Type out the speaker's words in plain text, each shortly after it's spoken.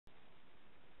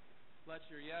Let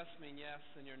your yes mean yes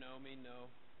and your no mean no.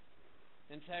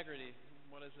 Integrity,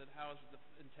 what is it? How is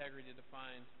integrity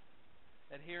defined?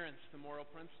 Adherence to moral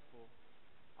principle.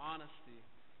 Honesty,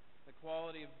 the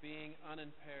quality of being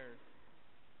unimpaired.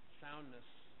 Soundness,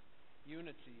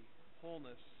 unity,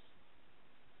 wholeness.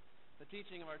 The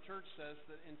teaching of our church says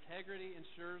that integrity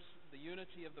ensures the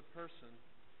unity of the person.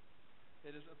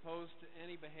 It is opposed to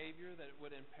any behavior that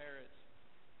would impair it.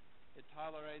 It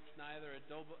tolerates neither a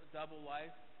double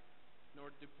life nor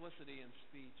duplicity in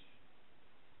speech.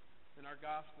 In our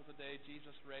gospel today,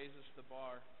 Jesus raises the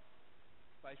bar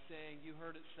by saying, "You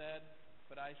heard it said,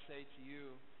 but I say to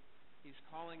you." He's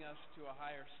calling us to a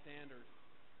higher standard.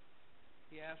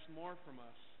 He asks more from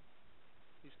us.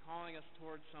 He's calling us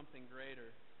towards something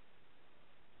greater.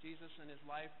 Jesus in his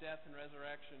life, death, and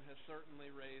resurrection has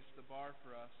certainly raised the bar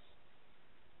for us.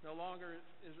 No longer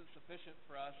is it sufficient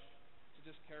for us to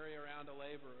just carry around a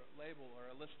label or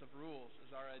a list of rules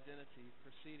as our identity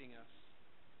preceding us.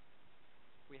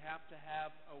 We have to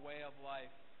have a way of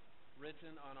life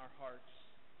written on our hearts,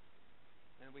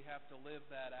 and we have to live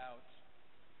that out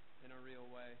in a real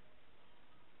way.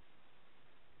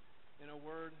 In a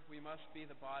word, we must be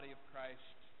the body of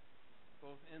Christ,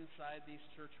 both inside these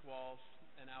church walls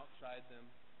and outside them.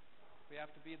 We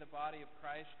have to be the body of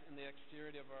Christ in the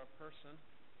exterior of our person,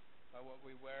 by what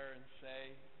we wear and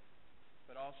say,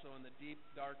 but also in the deep,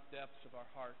 dark depths of our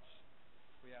hearts,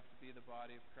 we have to be the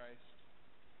body of Christ.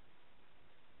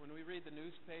 When we read the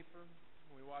newspaper,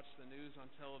 when we watch the news on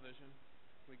television,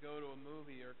 we go to a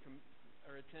movie or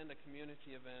attend a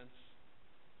community event,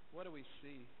 what do we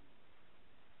see?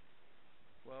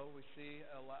 Well, we see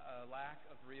a lack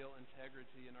of real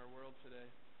integrity in our world today.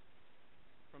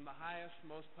 From the highest,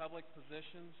 most public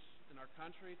positions in our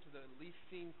country to the least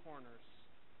seen corners,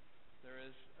 there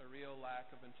is a real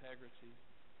lack of integrity.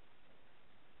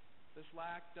 This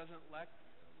lack doesn't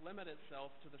limit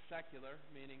itself to the secular,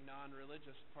 meaning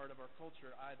non-religious part of our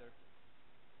culture either.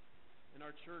 In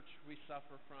our church, we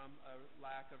suffer from a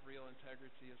lack of real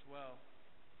integrity as well.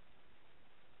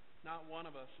 Not one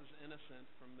of us is innocent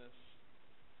from this.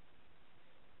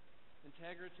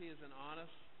 Integrity is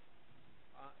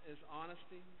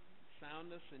honesty,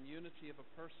 soundness, and unity of a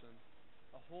person,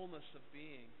 a wholeness of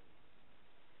being.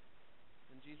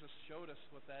 And Jesus showed us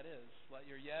what that is. Let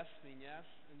your yes mean yes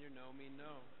and your no mean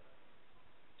no.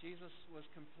 Jesus was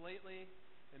completely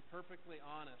and perfectly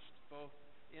honest, both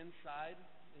inside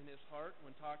in his heart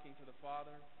when talking to the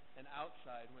Father and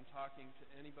outside when talking to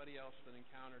anybody else that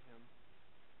encountered him.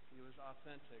 He was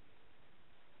authentic.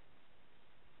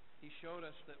 He showed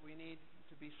us that we need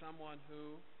to be someone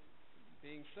who,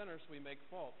 being sinners, we make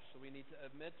faults. So we need to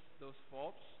admit those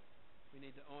faults. We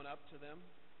need to own up to them.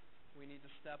 We need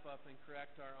to step up and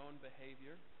correct our own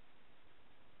behavior,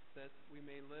 that we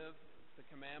may live the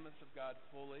commandments of God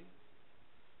fully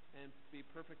and be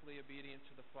perfectly obedient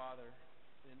to the Father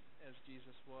as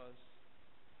Jesus was.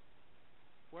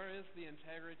 Where is the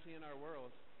integrity in our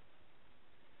world?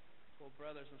 Well,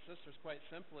 brothers and sisters, quite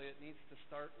simply, it needs to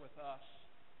start with us.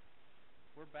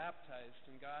 We're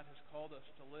baptized, and God has called us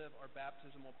to live our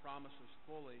baptismal promises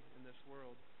fully in this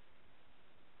world.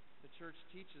 The church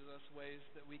teaches us ways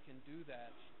that we can do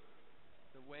that,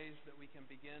 the ways that we can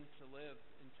begin to live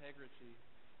integrity,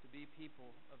 to be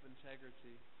people of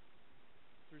integrity.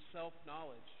 Through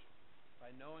self-knowledge,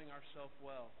 by knowing ourselves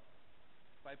well,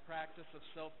 by practice of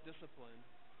self-discipline,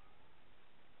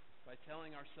 by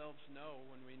telling ourselves no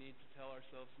when we need to tell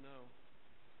ourselves no,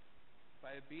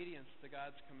 by obedience to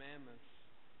God's commandments,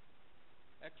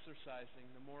 exercising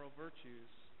the moral virtues,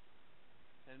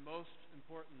 and most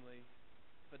importantly,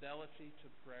 fidelity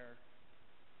to prayer.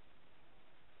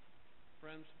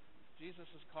 Friends, Jesus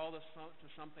has called us to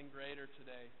something greater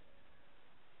today.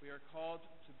 We are called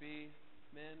to be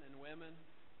men and women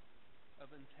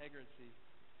of integrity.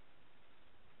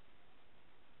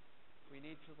 We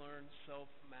need to learn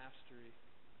self-mastery.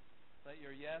 Let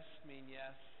your yes mean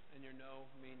yes and your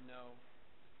no mean no.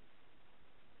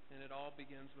 And it all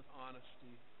begins with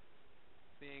honesty,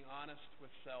 being honest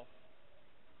with self.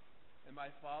 Am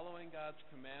I following God's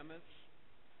commandments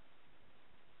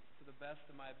to the best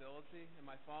of my ability? Am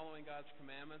I following God's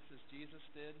commandments as Jesus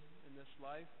did in this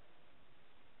life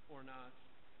or not?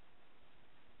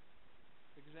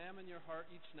 Examine your heart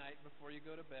each night before you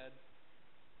go to bed.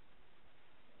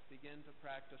 Begin to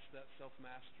practice that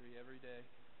self-mastery every day.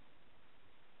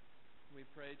 We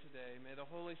pray today, may the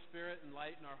Holy Spirit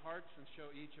enlighten our hearts and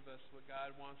show each of us what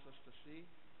God wants us to see.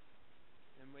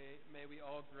 And may we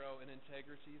all grow in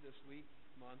integrity this week,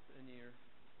 month, and year.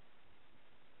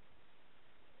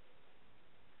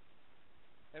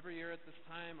 Every year at this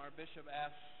time, our bishop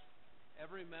asks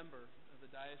every member of of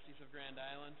the Diocese of Grand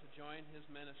Island to join his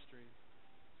ministry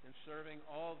in serving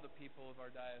all of the people of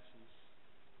our diocese.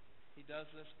 He does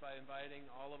this by inviting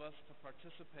all of us to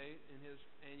participate in his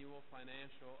annual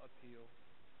financial appeal.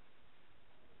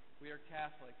 We are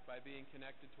Catholic by being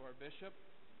connected to our bishop,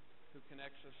 who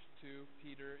connects us to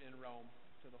Peter in Rome,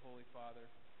 to the Holy Father.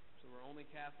 So we're only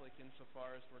Catholic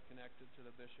insofar as we're connected to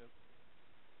the bishop.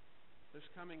 This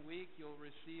coming week, you'll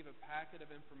receive a packet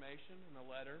of information and a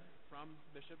letter from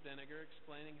Bishop Deniger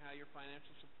explaining how your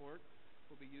financial support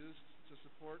will be used to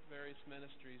support various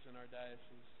ministries in our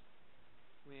diocese.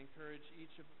 We encourage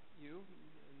each of you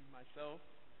and myself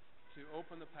to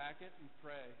open the packet and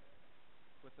pray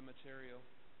with the material.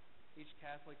 Each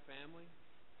Catholic family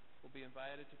will be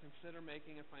invited to consider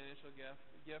making a financial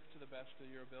gift to the best of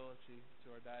your ability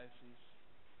to our diocese.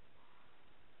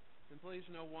 And please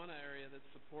know one area that's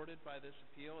supported by this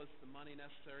appeal is the money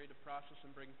necessary to process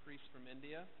and bring priests from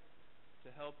India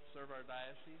to help serve our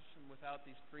diocese. And without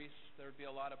these priests, there would be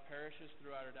a lot of parishes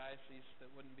throughout our diocese that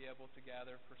wouldn't be able to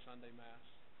gather for Sunday Mass.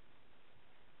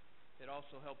 It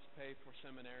also helps pay for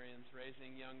seminarians,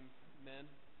 raising young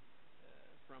men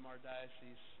from our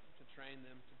diocese to train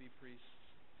them to be priests.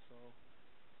 So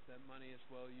that money is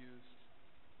well used.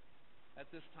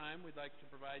 At this time, we'd like to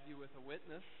provide you with a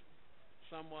witness,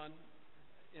 someone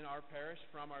in our parish,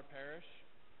 from our parish,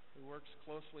 who works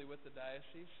closely with the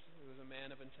diocese, who is a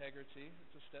man of integrity,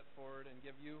 to step forward and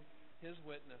give you his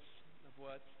witness of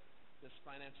what this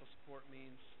financial support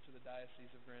means to the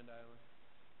Diocese of Grand Island.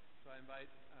 So I invite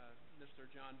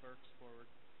Mr. John Burks forward.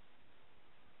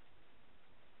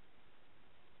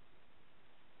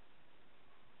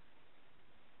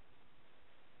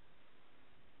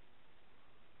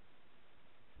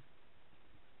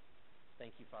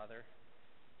 Thank you, Father.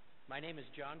 My name is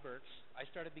John Burks. I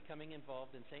started becoming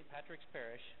involved in St. Patrick's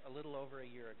Parish a little over a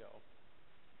year ago.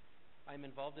 I'm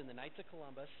involved in the Knights of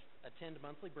Columbus, attend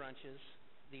monthly brunches,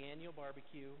 the annual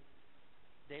barbecue,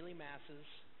 daily masses,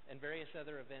 and various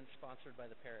other events sponsored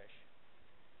by the parish.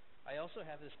 I also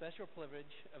have the special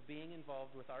privilege of being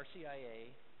involved with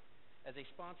RCIA as a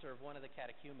sponsor of one of the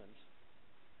catechumens.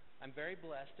 I'm very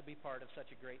blessed to be part of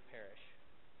such a great parish.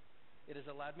 It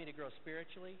has allowed me to grow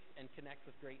spiritually and connect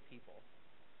with great people.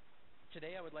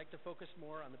 Today I would like to focus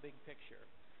more on the big picture.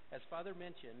 As Father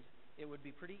mentioned, it would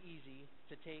be pretty easy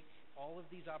to take all of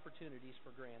these opportunities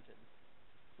for granted.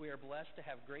 We are blessed to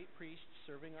have great priests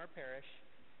serving our parish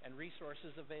and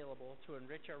resources available to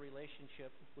enrich our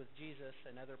relationship with Jesus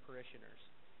and other parishioners.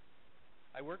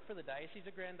 I work for the Diocese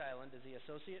of Grand Island as the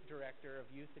Associate Director of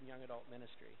Youth and Young Adult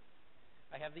Ministry.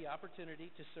 I have the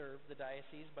opportunity to serve the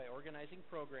diocese by organizing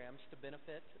programs to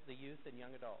benefit the youth and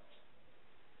young adults.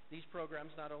 These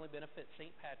programs not only benefit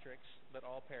St. Patrick's, but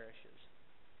all parishes.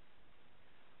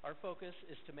 Our focus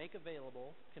is to make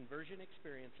available conversion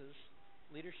experiences,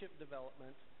 leadership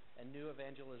development, and new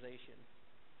evangelization.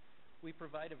 We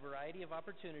provide a variety of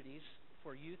opportunities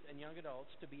for youth and young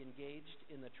adults to be engaged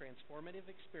in the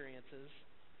transformative experiences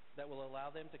that will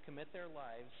allow them to commit their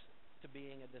lives to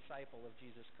being a disciple of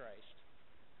Jesus Christ.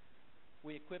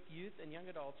 We equip youth and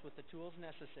young adults with the tools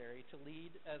necessary to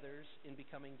lead others in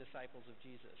becoming disciples of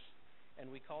Jesus. And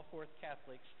we call forth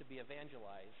Catholics to be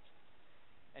evangelized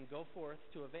and go forth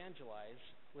to evangelize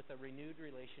with a renewed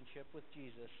relationship with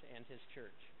Jesus and his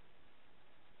church.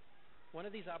 One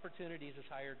of these opportunities is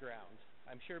Higher Ground.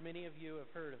 I'm sure many of you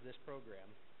have heard of this program.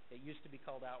 It used to be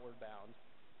called Outward Bound.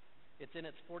 It's in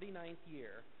its 49th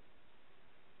year.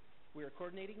 We are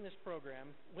coordinating this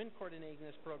program. When coordinating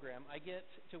this program, I get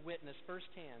to witness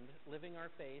firsthand living our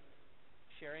faith,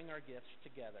 sharing our gifts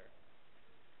together.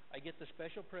 I get the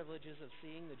special privileges of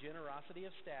seeing the generosity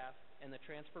of staff and the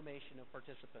transformation of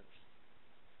participants.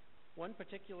 One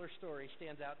particular story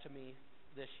stands out to me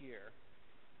this year.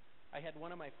 I had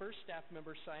one of my first staff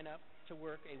members sign up to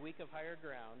work a week of Higher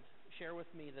Ground share with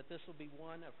me that this will be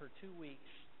one of her 2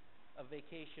 weeks of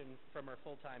vacation from her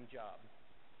full-time job.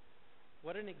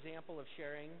 What an example of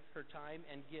sharing her time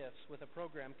and gifts with a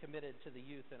program committed to the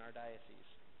youth in our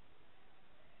diocese.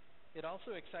 It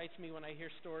also excites me when I hear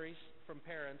stories from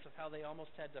parents of how they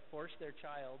almost had to force their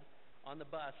child on the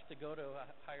bus to go to a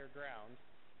Higher Ground,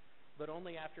 but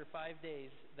only after 5 days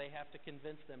they have to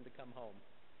convince them to come home.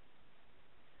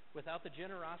 Without the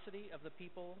generosity of the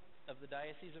people of the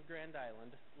Diocese of Grand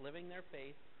Island, living their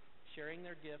faith, sharing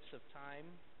their gifts of time,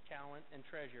 talent, and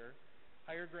treasure,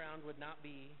 Higher Ground would not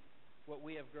be what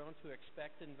we have grown to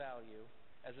expect and value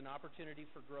as an opportunity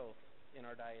for growth in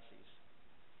our diocese.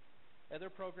 Other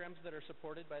programs that are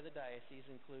supported by the diocese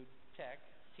include TEC,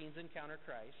 Teens Encounter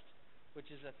Christ, which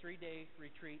is a 3-day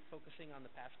retreat focusing on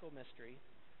the Paschal Mystery,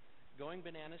 Going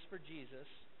Bananas for Jesus,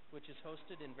 which is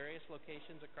hosted in various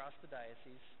locations across the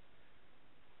diocese.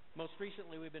 Most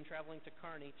recently, we've been traveling to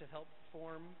Kearney to help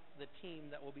form the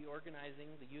team that will be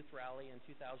organizing the youth rally in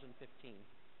 2015.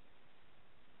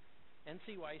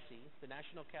 NCYC, the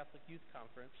National Catholic Youth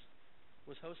Conference,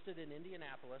 was hosted in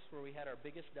Indianapolis, where we had our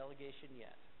biggest delegation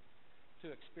yet,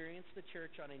 to experience the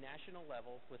church on a national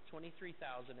level with 23,000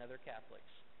 other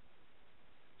Catholics.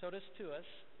 Totus Tuus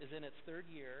is in its third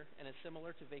year and is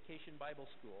similar to Vacation Bible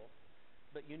School,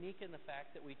 but unique in the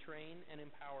fact that we train and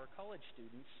empower college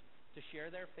students to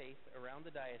share their faith around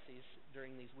the diocese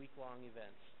during these week-long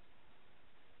events.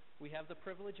 We have the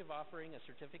privilege of offering a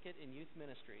certificate in youth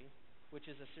ministry,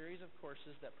 which is a series of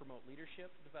courses that promote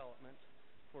leadership development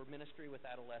for ministry with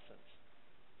adolescents.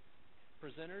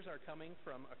 Presenters are coming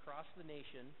from across the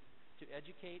nation to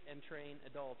educate and train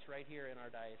adults right here in our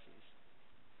diocese.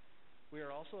 We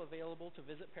are also available to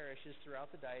visit parishes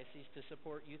throughout the diocese to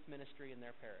support youth ministry in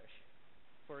their parish.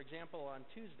 For example, on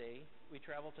Tuesday, we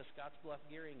travel to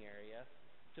Scottsbluff-Gearing area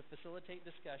to facilitate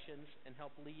discussions and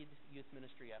help lead youth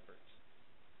ministry efforts.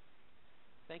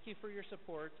 Thank you for your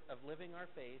support of living our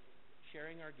faith,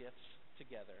 sharing our gifts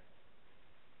together.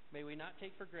 May we not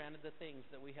take for granted the things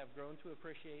that we have grown to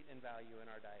appreciate and value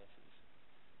in our diocese.